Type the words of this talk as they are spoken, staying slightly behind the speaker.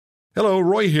Hello,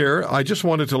 Roy here. I just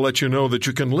wanted to let you know that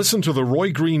you can listen to The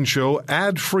Roy Green Show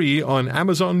ad-free on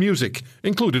Amazon Music,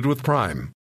 included with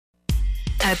Prime.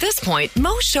 At this point,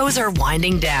 most shows are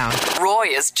winding down. Roy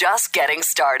is just getting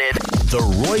started.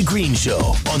 The Roy Green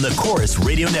Show on the Chorus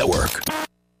Radio Network.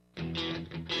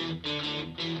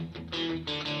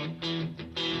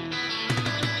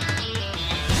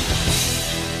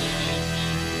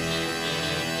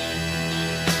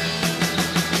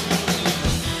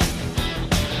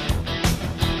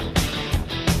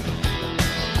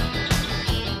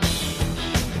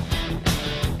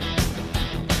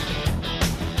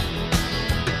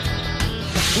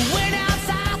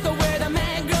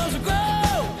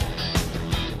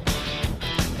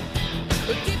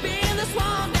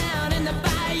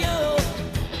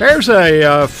 There's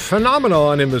a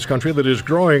phenomenon in this country that is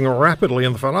growing rapidly,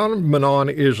 and the phenomenon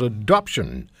is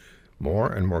adoption.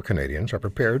 More and more Canadians are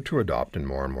prepared to adopt, and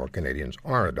more Canadians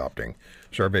are adopting.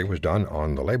 A survey was done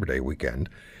on the Labor Day weekend,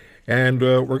 and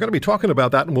we're going to be talking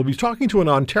about that, and we'll be talking to an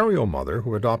Ontario mother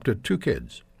who adopted 2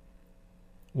 kids.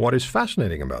 What is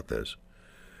fascinating about this,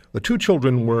 the 2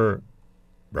 children were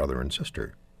brother and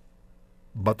sister,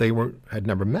 but they had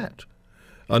never met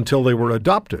until they were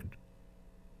adopted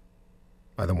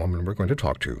by the woman we're going to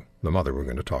talk to, the mother we're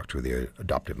going to talk to, the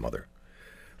adoptive mother.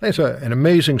 It's an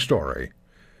amazing story.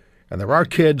 And there are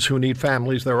kids who need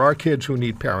families. There are kids who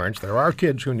need parents. There are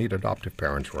kids who need adoptive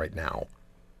parents right now.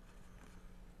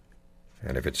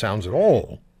 And if it sounds at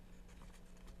all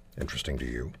interesting to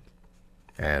you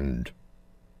and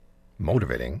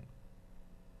motivating,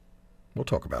 we'll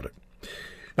talk about it.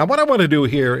 Now, what I want to do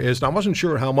here is, I wasn't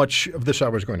sure how much of this I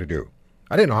was going to do.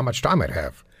 I didn't know how much time I'd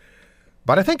have.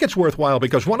 But I think it's worthwhile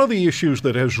because one of the issues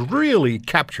that has really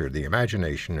captured the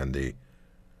imagination and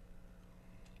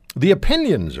the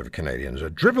opinions of Canadians,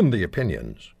 driven the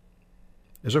opinions,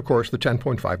 is, of course, the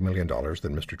 $10.5 million that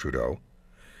Mr. Trudeau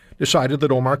decided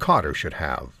that Omar Khadr should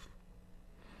have.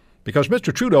 Because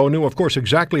Mr. Trudeau knew, of course,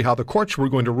 exactly how the courts were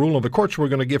going to rule, and the courts were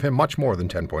going to give him much more than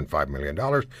 $10.5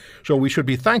 million. So we should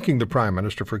be thanking the Prime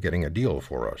Minister for getting a deal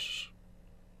for us.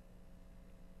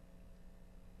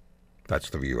 That's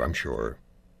the view, I'm sure,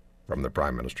 from the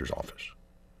Prime Minister's office.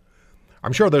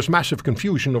 I'm sure there's massive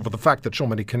confusion over the fact that so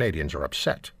many Canadians are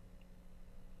upset.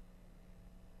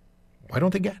 Why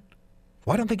don't they get it?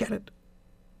 Why don't they get it?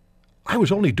 I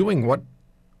was only doing what...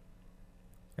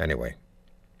 Anyway,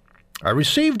 I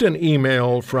received an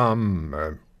email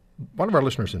from one of our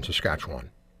listeners in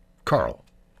Saskatchewan, Carl.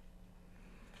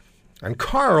 And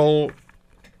Carl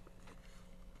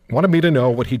wanted me to know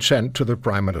what he'd sent to the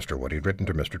Prime Minister, what he'd written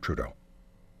to Mr. Trudeau.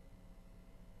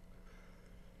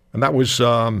 And that was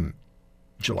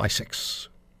July 6th.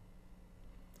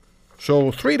 So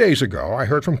 3 days ago, I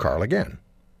heard from Carl again.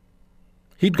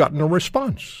 He'd gotten a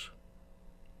response.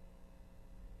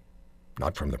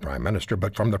 Not from the Prime Minister,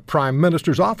 but from the Prime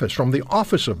Minister's office, from the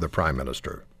office of the Prime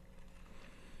Minister.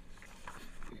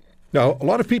 Now, a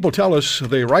lot of people tell us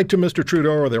they write to Mr.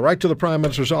 Trudeau or they write to the Prime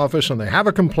Minister's office and they have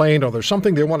a complaint or there's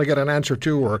something they want to get an answer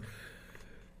to,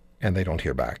 and they don't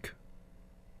hear back.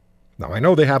 Now, I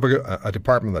know they have a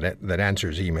department that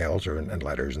answers emails and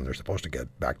letters, and they're supposed to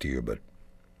get back to you, but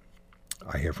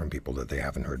I hear from people that they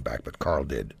haven't heard back, but Carl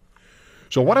did.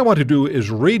 So what I want to do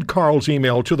is read Carl's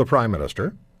email to the Prime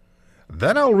Minister,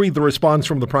 then I'll read the response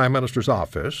from the Prime Minister's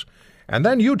office, and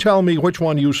then you tell me which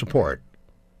one you support.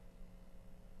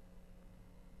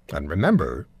 And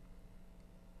remember,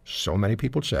 so many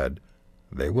people said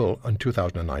they will, in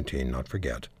 2019, not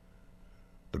forget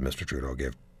that Mr. Trudeau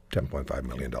gave $10.5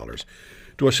 million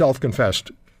to a self-confessed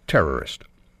terrorist.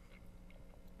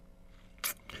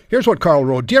 Here's what Carl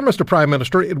wrote. Dear Mr. Prime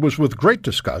Minister, it was with great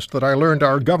disgust that I learned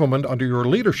our government under your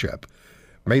leadership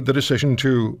made the decision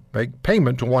to make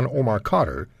payment to one Omar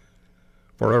Khadr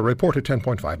for a reported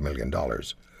 $10.5 million.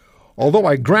 Although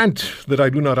I grant that I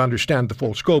do not understand the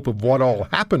full scope of what all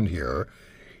happened here,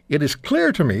 it is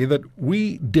clear to me that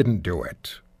we didn't do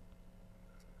it.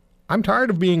 I'm tired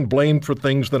of being blamed for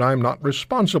things that I'm not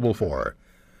responsible for.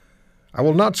 I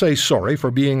will not say sorry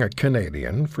for being a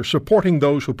Canadian, for supporting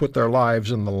those who put their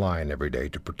lives in the line every day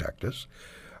to protect us.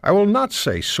 I will not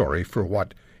say sorry for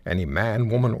what any man,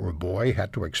 woman, or boy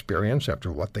had to experience after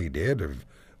what they did of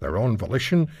their own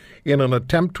volition in an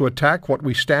attempt to attack what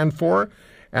we stand for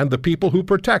and the people who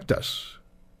protect us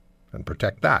and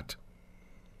protect that.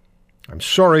 I'm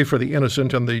sorry for the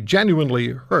innocent and the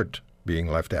genuinely hurt being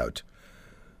left out.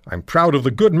 I'm proud of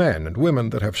the good men and women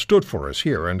that have stood for us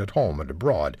here and at home and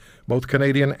abroad, both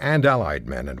Canadian and Allied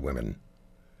men and women.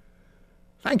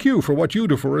 Thank you for what you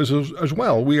do for us as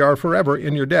well. We are forever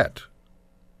in your debt.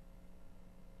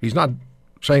 He's not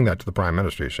saying that to the Prime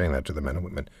Minister. He's saying that to the men and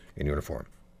women in uniform.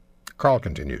 Carl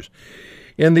continues,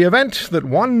 in the event that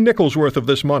one nickel's worth of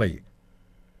this money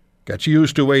gets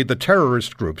used to aid the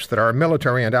terrorist groups that our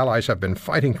military and allies have been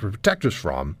fighting to protect us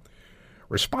from,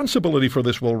 responsibility for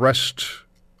this will rest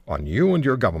on you and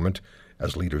your government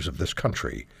as leaders of this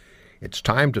country. It's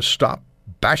time to stop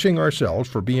bashing ourselves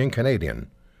for being Canadian,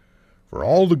 for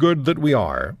all the good that we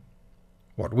are,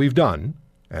 what we've done,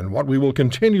 and what we will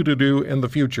continue to do in the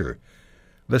future.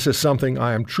 This is something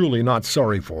I am truly not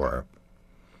sorry for.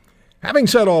 Having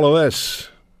said all of this,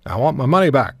 I want my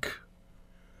money back.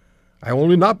 I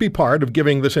will not be part of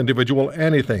giving this individual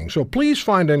anything, so please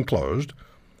find enclosed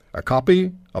a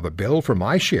copy of a bill for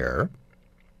my share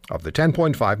of the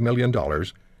 $10.5 million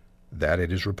that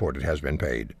it is reported has been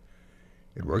paid.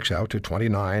 It works out to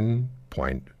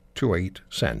 29.28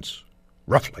 cents,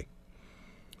 roughly.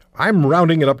 I'm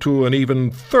rounding it up to an even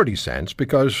 30 cents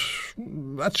because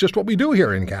that's just what we do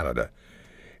here in Canada.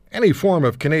 Any form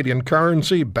of Canadian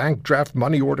currency, bank draft,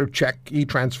 money order, check,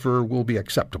 e-transfer will be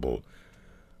acceptable.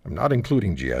 I'm not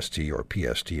including GST or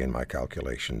PST in my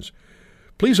calculations.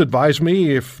 Please advise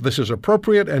me if this is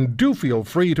appropriate and do feel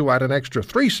free to add an extra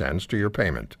 3 cents to your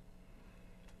payment.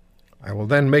 I will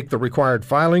then make the required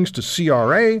filings to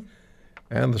CRA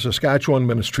and the Saskatchewan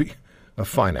Ministry of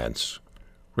Finance.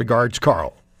 Regards,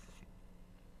 Carl.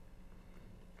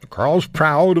 Carl's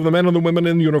proud of the men and the women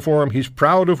in uniform. He's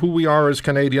proud of who we are as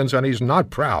Canadians, and he's not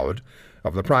proud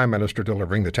of the Prime Minister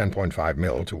delivering the $10.5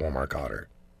 million to Omar Khadr.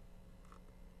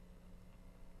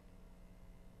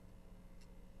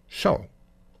 So,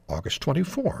 August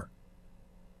 24,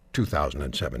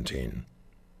 2017.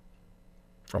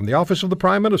 From the Office of the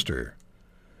Prime Minister.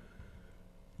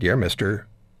 Dear Mr.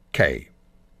 K.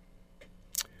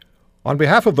 On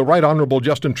behalf of the Right Honourable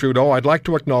Justin Trudeau, I'd like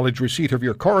to acknowledge receipt of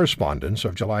your correspondence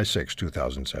of July 6,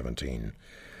 2017.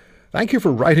 Thank you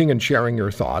for writing and sharing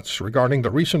your thoughts regarding the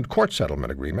recent court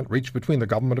settlement agreement reached between the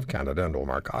Government of Canada and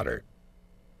Omar Khadr.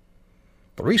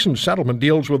 The recent settlement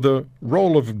deals with the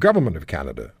role of Government of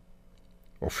Canada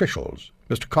officials,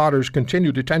 Mr. Khadr's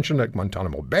continued detention at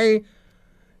Guantanamo Bay,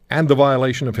 and the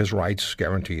violation of his rights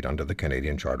guaranteed under the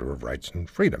Canadian Charter of Rights and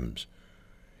Freedoms.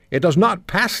 It does not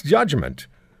pass judgment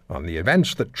on the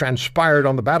events that transpired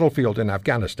on the battlefield in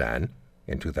Afghanistan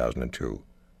in 2002.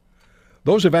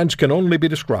 Those events can only be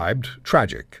described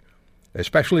tragic,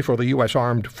 especially for the U.S.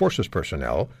 Armed Forces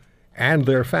personnel and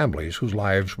their families whose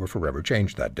lives were forever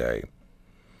changed that day.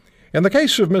 In the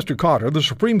case of Mr. Khadr, the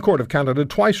Supreme Court of Canada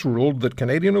twice ruled that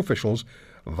Canadian officials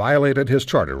violated his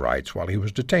charter rights while he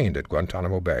was detained at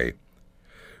Guantanamo Bay.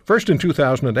 First, in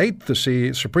 2008,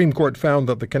 the Supreme Court found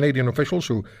that the Canadian officials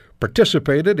who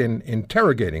participated in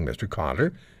interrogating Mr.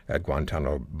 Khadr at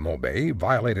Guantanamo Bay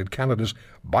violated Canada's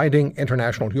binding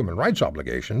international human rights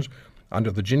obligations under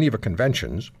the Geneva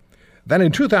Conventions. Then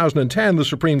in 2010, the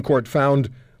Supreme Court found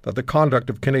that the conduct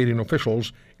of Canadian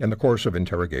officials in the course of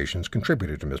interrogations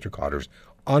contributed to Mr. Khadr's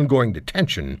ongoing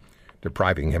detention,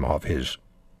 depriving him of his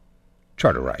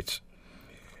charter rights.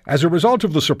 As a result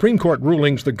of the Supreme Court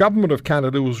rulings, the Government of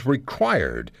Canada was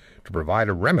required to provide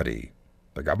a remedy.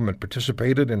 The government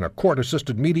participated in a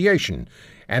court-assisted mediation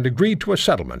and agreed to a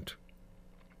settlement.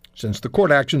 Since the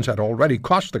court actions had already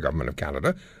cost the Government of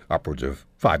Canada upwards of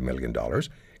 $5 million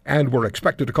and were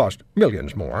expected to cost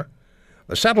millions more,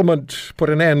 the settlement put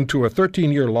an end to a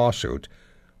 13-year lawsuit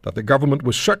that the government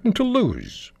was certain to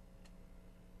lose.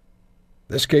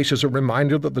 This case is a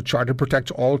reminder that the Charter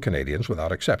protects all Canadians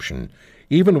without exception,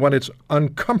 even when it's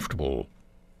uncomfortable.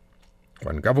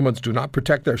 When governments do not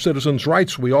protect their citizens'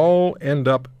 rights, we all end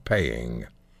up paying.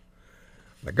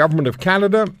 The Government of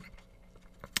Canada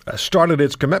stated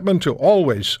its commitment to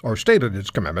always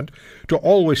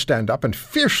stand up and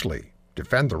fiercely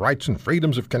defend the rights and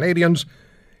freedoms of Canadians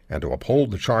and to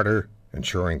uphold the Charter,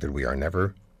 ensuring that we are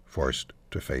never forced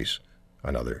to face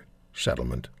another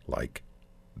settlement like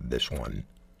this one.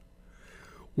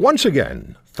 Once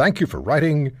again, thank you for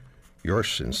writing.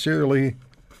 Yours sincerely,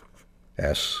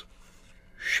 S.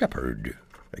 Shepherd,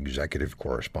 Executive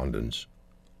Correspondence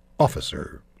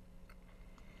Officer.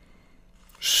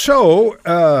 So,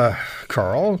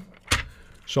 Carl,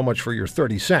 so much for your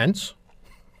 30 cents.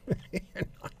 You're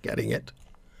not getting it.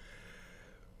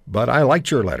 But I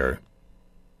liked your letter.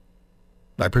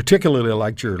 I particularly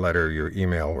liked your letter, your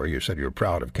email, where you said you're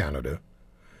proud of Canada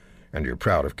and you're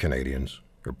proud of Canadians.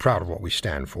 You're proud of what we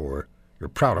stand for. You're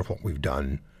proud of what we've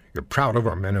done. You're proud of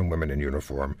our men and women in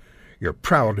uniform. You're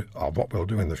proud of what we'll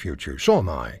do in the future. So am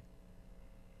I.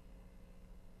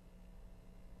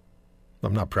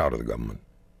 I'm not proud of the government.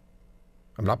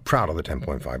 I'm not proud of the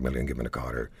 $10.5 million given to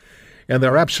Khadr. And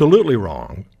they're absolutely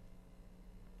wrong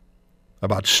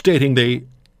about stating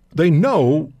they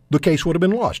know the case would have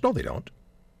been lost. No, they don't.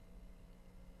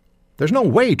 There's no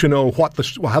way to know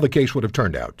how the case would have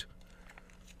turned out.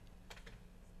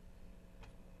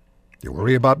 You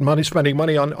worry about spending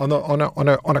money on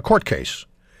a court case,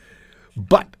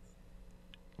 but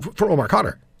for Omar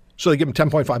Khadr, so they give him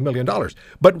 $10.5 million.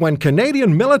 But when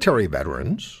Canadian military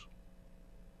veterans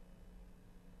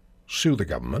sue the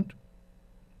government,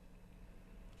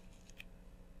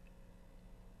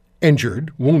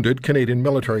 injured, wounded Canadian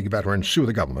military veterans sue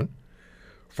the government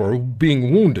for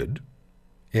being wounded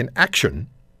in action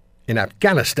in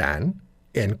Afghanistan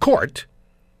in court,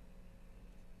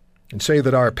 and say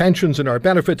that our pensions and our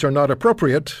benefits are not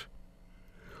appropriate,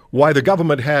 why the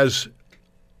government has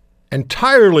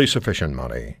entirely sufficient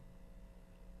money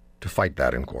to fight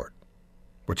that in court,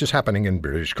 which is happening in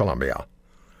British Columbia.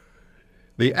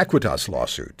 The Equitas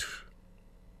lawsuit.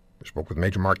 I spoke with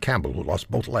Major Mark Campbell, who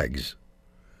lost both legs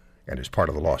and is part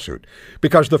of the lawsuit,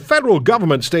 because the federal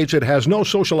government states it has no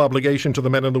social obligation to the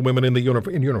men and the women in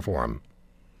uniform.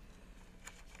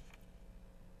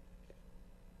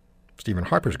 Stephen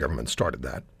Harper's government started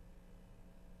that.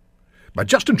 But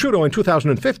Justin Trudeau in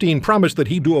 2015 promised that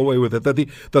he'd do away with it,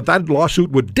 that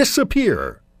lawsuit would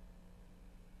disappear.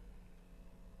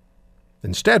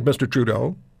 Instead, Mr.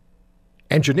 Trudeau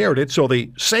engineered it so the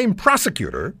same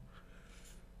prosecutor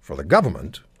for the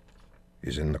government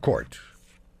is in the court.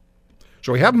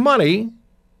 So we have money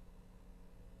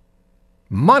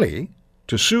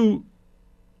to sue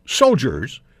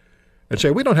soldiers and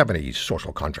say, we don't have any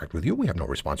social contract with you. We have no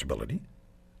responsibility.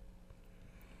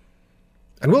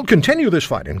 And we'll continue this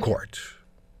fight in court.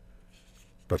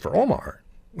 But for Omar,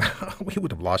 we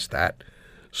would have lost that.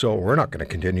 So we're not going to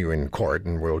continue in court,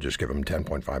 and we'll just give him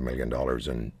 $10.5 million.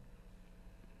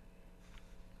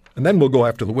 And then we'll go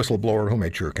after the whistleblower who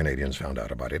made sure Canadians found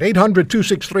out about it.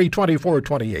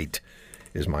 800-263-2428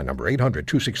 is my number.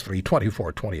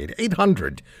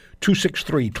 800-263-2428.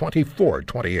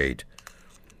 800-263-2428.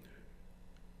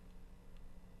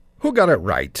 Who got it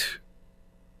right?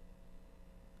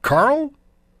 Carl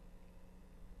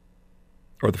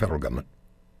or the federal government?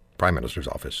 Prime Minister's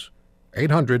office.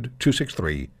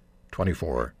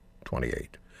 800-263-2428.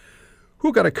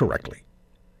 Who got it correctly?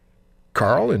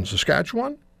 Carl in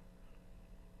Saskatchewan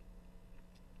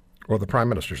or the Prime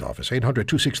Minister's office?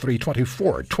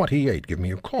 800-263-2428. Give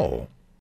me a call.